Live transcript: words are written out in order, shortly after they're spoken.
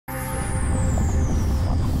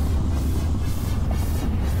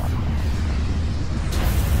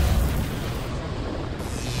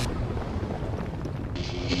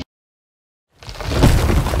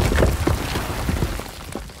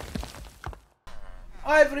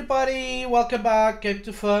Hi everybody, welcome back. Came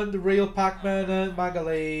to fun, the Real Pacman and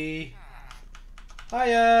MaGaLee.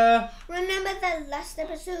 Hiya! Remember the last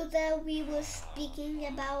episode that we were speaking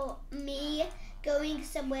about me going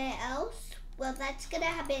somewhere else? Well, that's gonna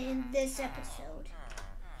happen in this episode.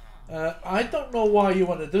 I don't know why you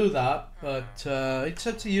want to do that, but it's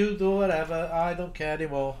up to you, do whatever. I don't care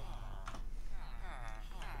anymore.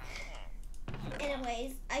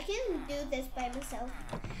 Anyways, I can do this by myself.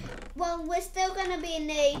 Well, we're still gonna be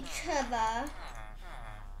near each other.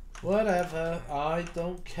 Whatever, I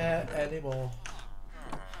don't care anymore.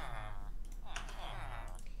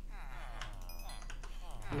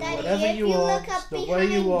 Do Daddy, whatever if you you want, look up the way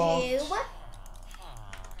behind you want. you,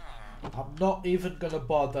 I'm not even gonna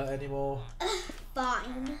bother anymore.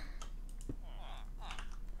 fine.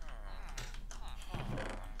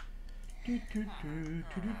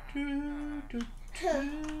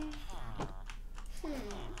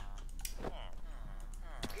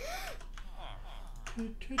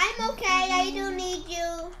 I'm okay, I don't need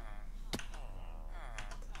you.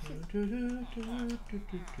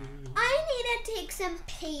 I need to take some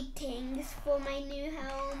paintings for my new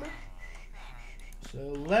home. So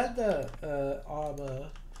leather armor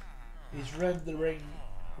is rendering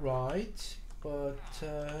right, but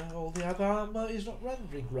all the other armor is not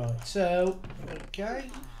rendering right. So, okay.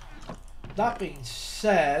 That being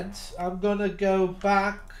said, I'm gonna go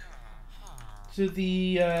back to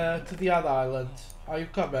the other island. Are you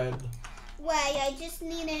coming? Wait, I just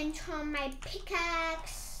need to enchant my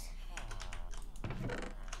pickaxe.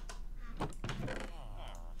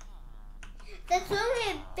 That's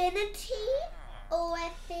only affinity, or I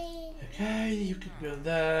think. Okay, you can go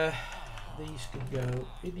there. These can go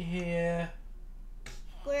in here.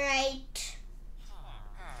 Great.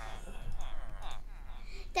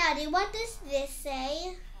 Daddy, what does this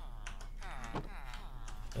say?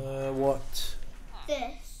 What?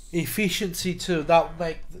 This. Efficiency 2. That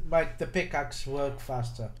will make the pickaxe work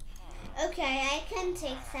faster. Okay, I can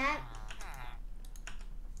take that.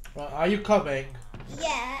 Right, are you coming?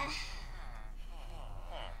 Yeah.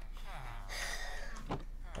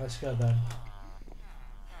 Let's go then.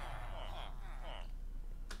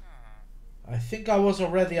 I think I was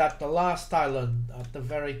already at the last island, at the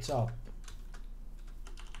very top.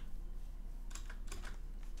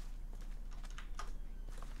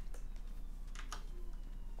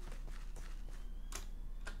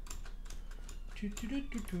 I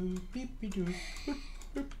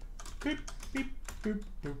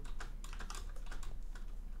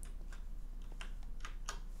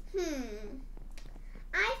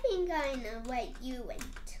think I know where you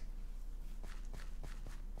went.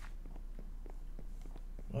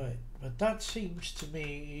 Right, but that seems to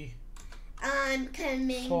me I'm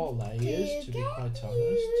coming 4 layers, to be get quite honest.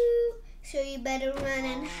 you. So you better run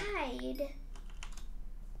and hide.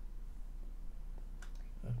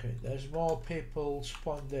 Okay, there's more people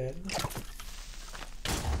spawned in.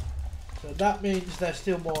 So that means there's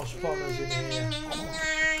still more spawners in here.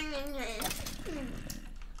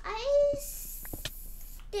 I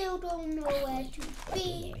still don't know where to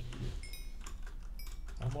be.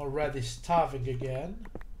 I'm already starving again.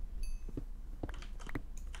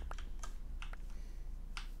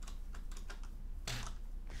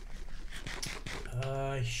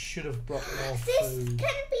 I should have brought more This food.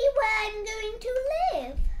 can be where I'm going to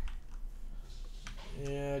live.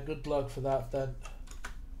 Yeah, good luck for that then.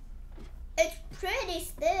 It's pretty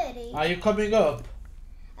sturdy. Are you coming up?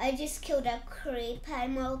 I just killed a creep.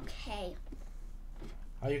 I'm okay.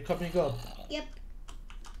 Are you coming up? Yep.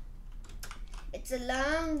 It's a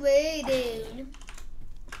long way down.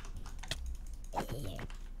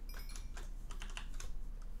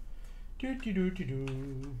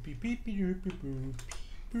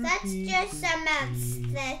 That's just some ants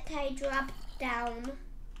that I dropped down.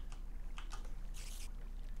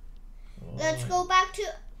 Let's go back to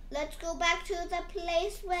the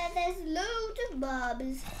place where there's loads of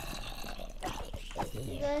mobs.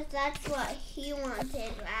 Because that's what he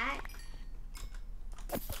wanted, right?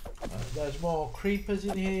 There's more creepers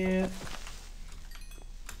in here.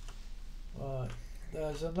 Right,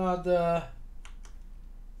 there's another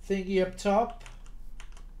thingy up top.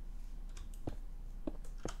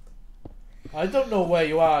 I don't know where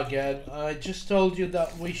you are again. I just told you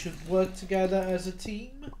that we should work together as a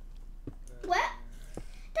team. What?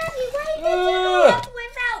 Daddy, why did you go up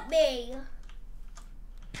without me?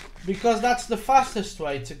 Because that's the fastest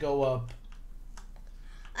way to go up.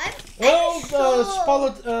 I'm Oh,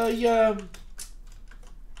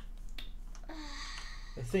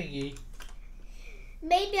 the thingy.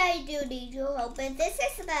 Maybe I do need your help, but this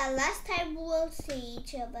is the last time we'll see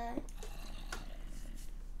each other.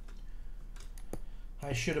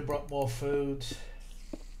 I should have brought more food.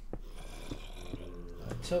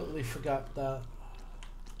 I totally forgot that.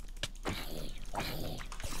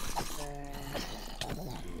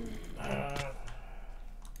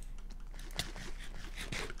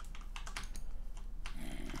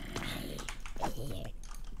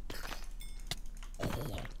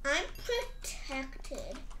 I'm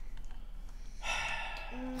protected.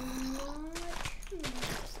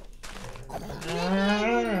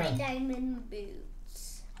 My diamond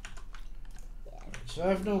boots. Yeah. So I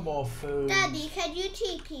have no more food. Daddy, can you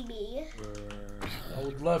TP me? I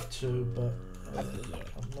would love to, but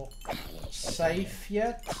I'm not safe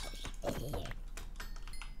yet.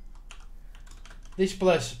 This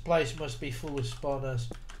place must be full of spawners.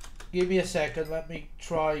 Give me a second, let me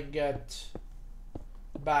try and get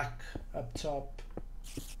back up top.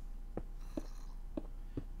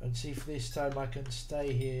 And see if this time I can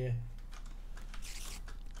stay here.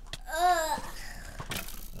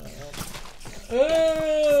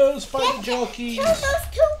 Spider jockeys! Kill those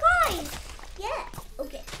two guys! Yeah,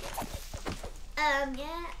 okay.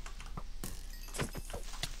 Yeah.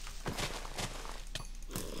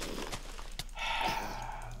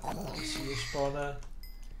 I see a spawner.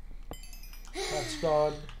 That's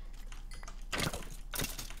gone.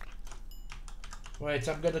 Wait,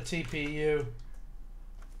 I'm gonna TP you.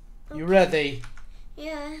 Okay. You ready?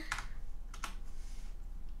 Yeah.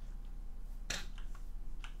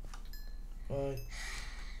 Right.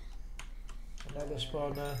 Another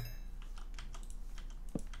spawner.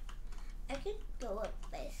 I can go up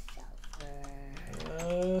myself.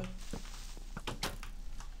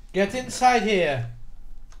 Get inside here.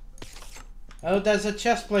 Oh, there's a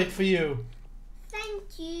chest plate for you.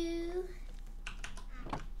 Thank you.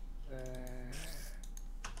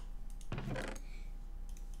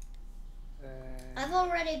 I've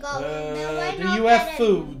already got one. Now why do not you get have any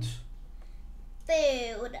food?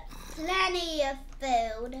 Food. Plenty of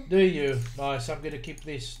food. Do you? Nice, I'm gonna keep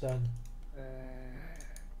this then.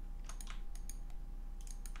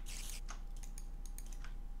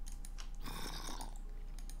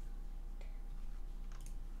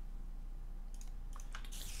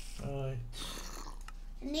 Right.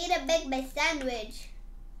 I need a Big Mac sandwich.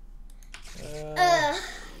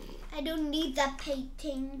 I don't need that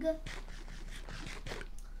painting.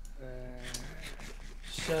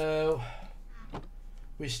 So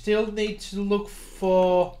we still need to look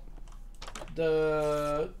for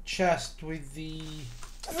the chest with the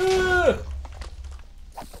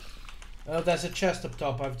oh, there's a chest up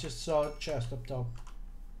top. I've just saw a chest up top.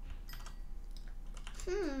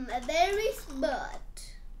 A very smart.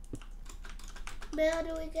 But how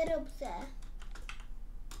do we get up there?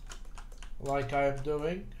 Like I am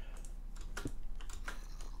doing.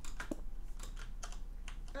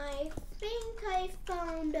 I think I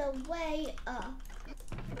found a way up.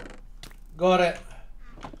 Got it.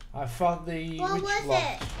 I found the What was block.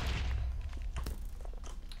 it?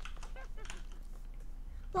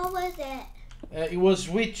 What was it? It was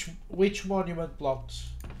which monument blocks?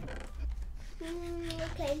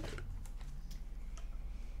 Okay.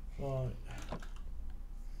 Right.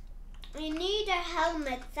 I need a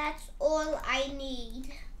helmet. That's all I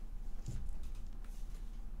need.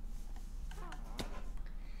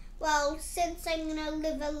 Well, since I'm gonna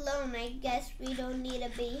live alone, I guess we don't need to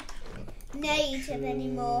be native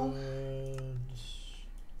anymore.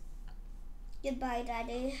 Goodbye,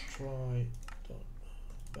 Daddy. Try.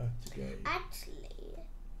 Back to game. Actually,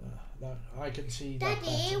 That I can see. That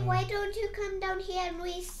Daddy, better why now. don't you come down here and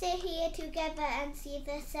we sit here together and see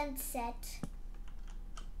the sunset?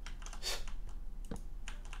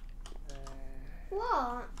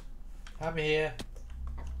 What? I'm here.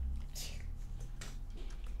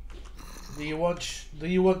 Do you want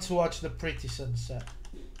to watch the pretty sunset?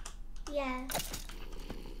 Yeah.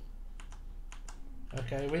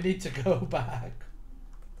 Okay, we need to go back.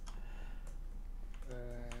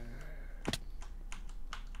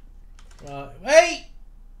 Right. Hey!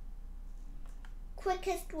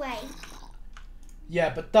 Quickest way.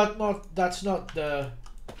 Yeah, but that's not the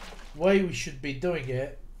way we should be doing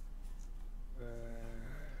it.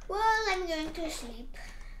 Well, I'm going to sleep.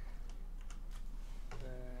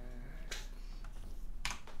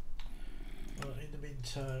 Right, in the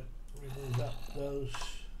meantime, remove those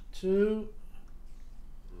two.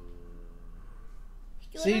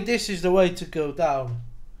 See, this is the way to go down.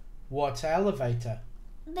 What elevator?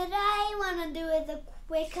 But I want to do it the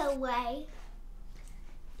quicker way.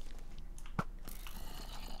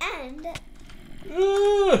 And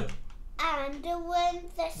when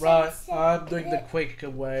the Right, sunset... I'm doing the quicker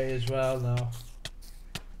way as well now.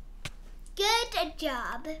 Good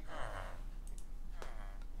job.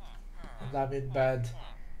 and I'm in bed.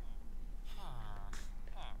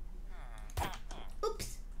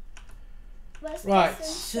 Oops. Where's Right, the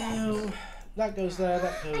sunset? so that goes there,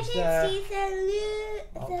 that goes I there. can see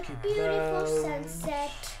I'll the keep beautiful those.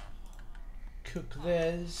 sunset. Cook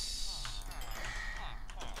this.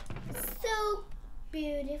 So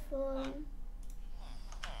beautiful.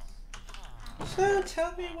 So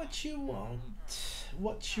tell me what you want.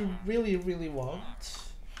 What you really, really want.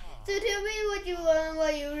 So tell me what you want,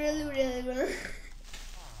 what you really, really want.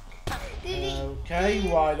 Okay,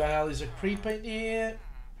 why the hell is a creeper in here?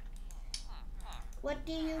 What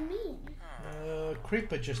do you mean?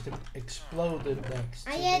 Creeper just exploded next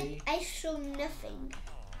to me. I saw nothing.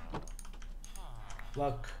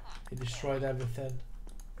 Look, he destroyed everything.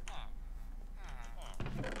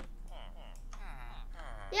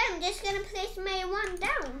 Yeah, I'm just gonna place my one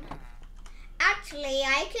down. Actually,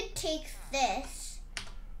 I could take this.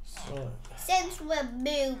 Right. Since we're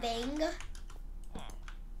moving.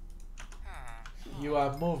 You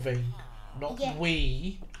are moving, not Yeah.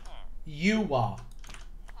 we. You are.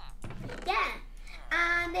 Yeah.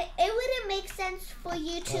 And it wouldn't make sense for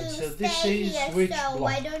you to So this stay is here, which so block?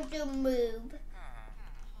 why don't you move?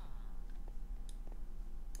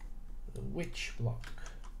 Which block?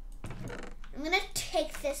 I'm gonna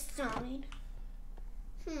take this sign.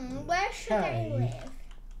 Where should I Okay. live?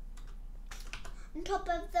 On top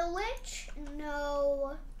of the witch?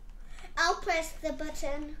 No. I'll press the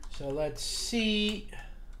button. So let's see.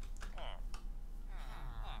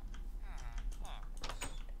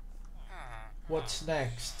 What's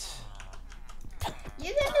next?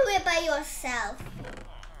 You can do it by yourself.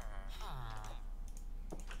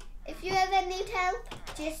 If you ever need help,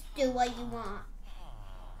 just do what you want.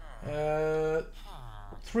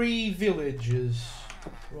 3 villages.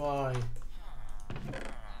 Right.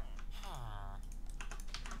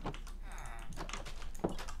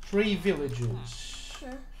 Three villages.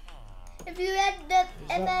 If you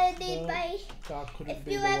ever need my That couldn't if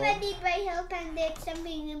be you the ever one. need my help and it's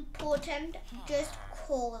something important, just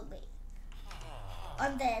call me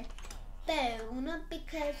on the phone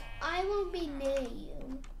because I won't be near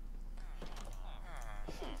you.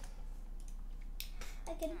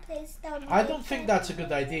 I can place down. I don't think that's a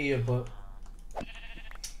good idea, but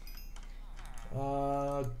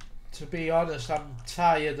to be honest, I'm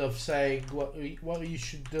tired of saying what you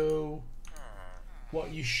should do,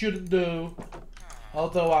 what you shouldn't do.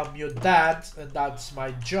 Although I'm your dad and that's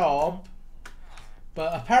my job,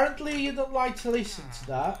 but apparently you don't like to listen to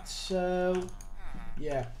that. So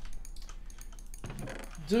yeah,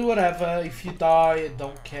 do whatever. If you die, I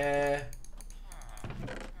don't care.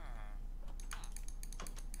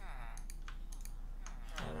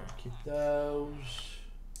 Keep those.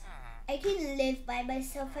 I can live by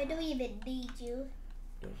myself. I don't even need you.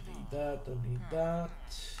 Don't need that, don't need that.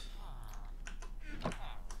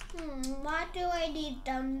 What do I need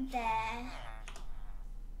down there?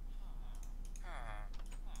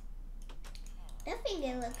 Nothing,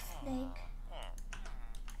 it looks like.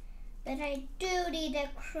 But I do need a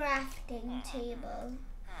crafting table.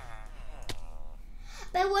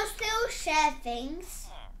 But we'll still share things.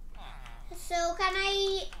 So can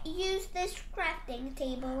I use this crafting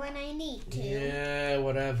table when I need to? Yeah,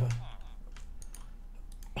 whatever.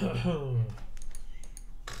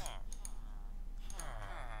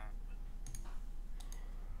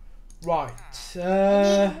 Right.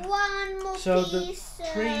 I need one more so the piece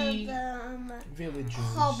 3 of villages.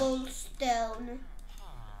 cobblestone.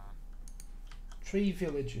 3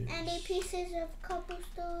 villages. Any pieces of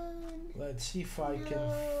cobblestone? Let's see if I can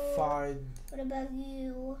No. find. What about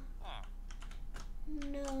you?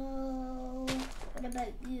 No. What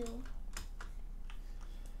about you?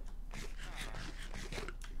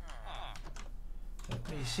 Let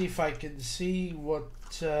me see if I can see what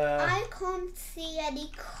I can't see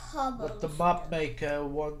any cobblestone. what the map maker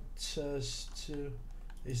wants us to.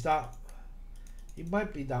 Is that? It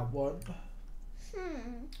might be that one.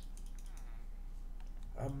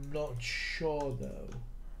 I'm not sure though.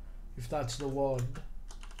 If that's the one.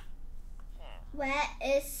 Where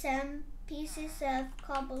is some pieces of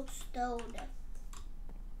cobblestone?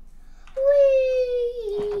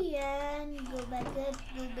 Whee! And go back up,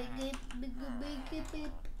 go back up, go back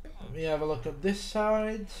up. Let me have a look at this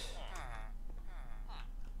side.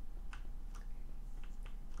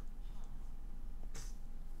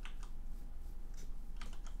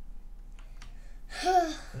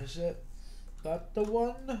 Is it that the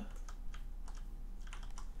one?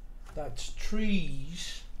 That's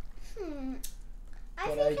trees. I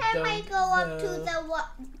But think I might go don't up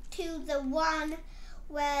to the one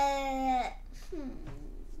where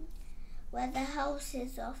the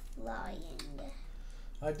houses are flying.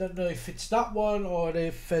 I don't know if it's that one or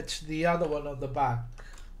if it's the other one on the back.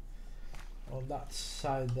 On that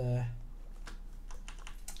side there.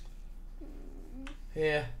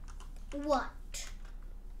 Here. What?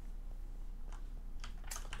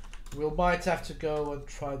 We might have to go and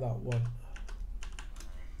try that one.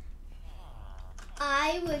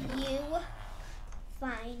 I with you.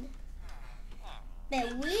 Fine.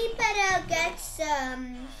 But we better get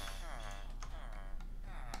some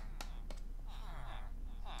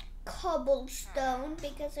cobblestone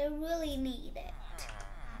because I really need it.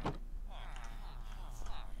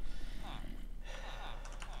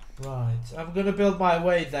 Right, I'm gonna build my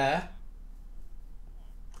way there.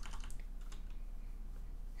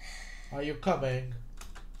 Are you coming?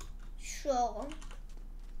 Sure.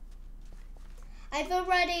 I've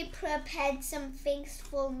already prepared some things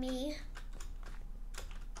for me.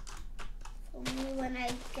 For me when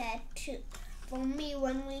I get to. For me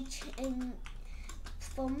when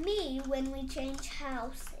we change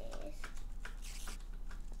houses.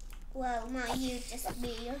 Well, not you, just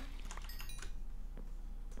me.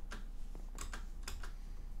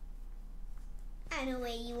 I know where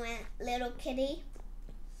you went, little kitty.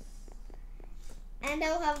 And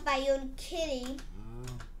I'll have my own kitty.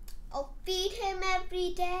 I'll feed him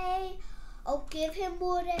every day. I'll give him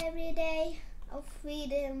water every day. I'll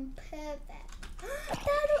feed him perfect.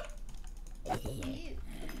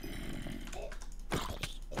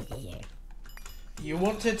 You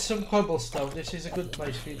wanted some cobblestone. This is a good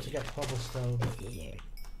place for you to get cobblestone.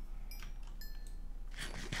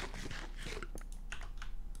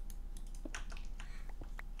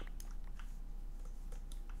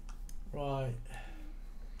 Right.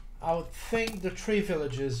 I would think the tree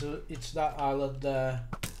villages, it's that island there.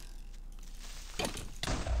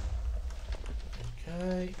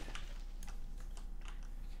 Okay.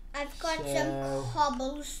 I've got some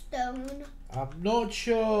cobblestone. I'm not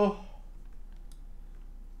sure.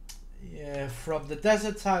 Yeah, from the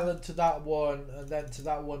desert island to that one, and then to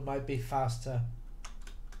that one might be faster.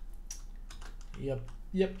 Yep.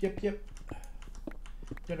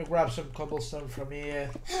 Gonna grab some cobblestone from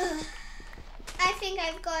here. I think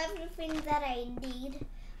I've got everything that I need.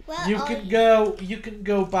 Well, you can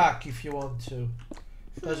go back if you want to,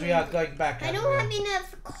 because we are going back. I don't have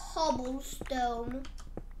enough cobblestone.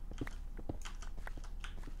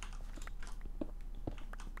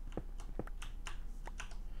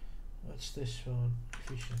 What's this one?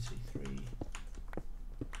 Efficiency 3.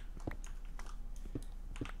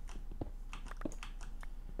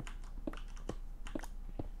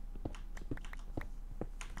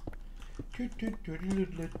 Right.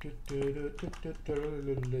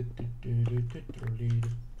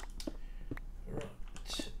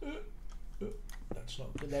 That's not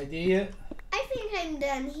a good idea. I think I'm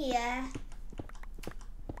done here.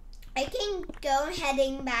 I can go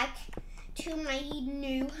heading back to my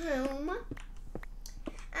new home.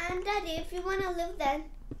 And Daddy, if you want to live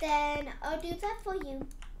then I'll do that for you.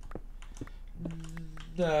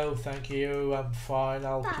 No, thank you. I'm fine.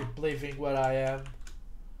 I'll keep living where I am.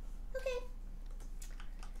 Okay.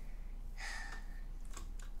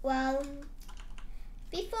 Well,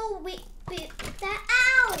 before we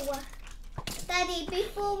ow! Daddy,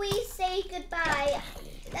 before we say goodbye,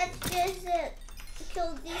 let's just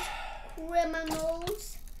kill these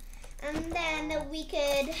criminals. And then we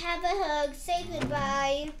could have a hug, say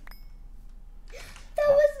goodbye. That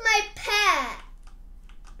was my pet.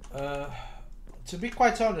 To be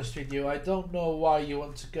quite honest with you, I don't know why you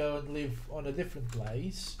want to go and live on a different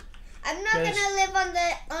place. I'm not gonna live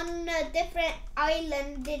on a different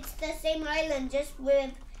island. It's the same island, just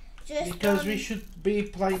because we should be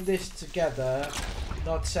playing this together,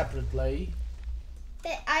 not separately.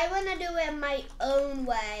 But I wanna do it my own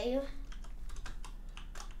way.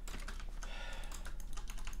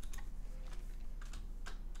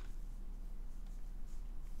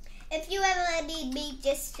 If you ever need me,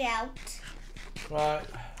 just shout. Right,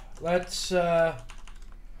 let's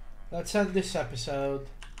end this episode.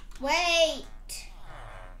 Wait.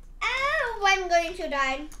 Ow, I'm going to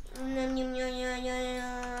die.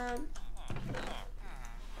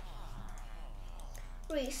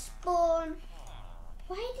 Respawn.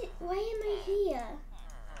 Why am I here?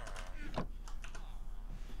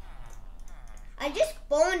 I just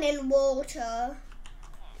spawned in water.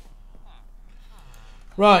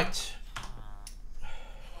 Right.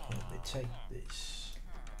 Let me take this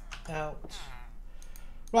out.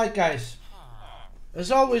 Right, guys.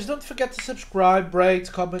 As always, don't forget to subscribe, rate,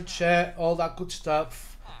 comment, share, all that good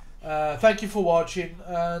stuff. Thank you for watching,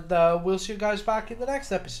 and we'll see you guys back in the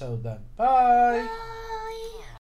next episode then. Bye! Bye.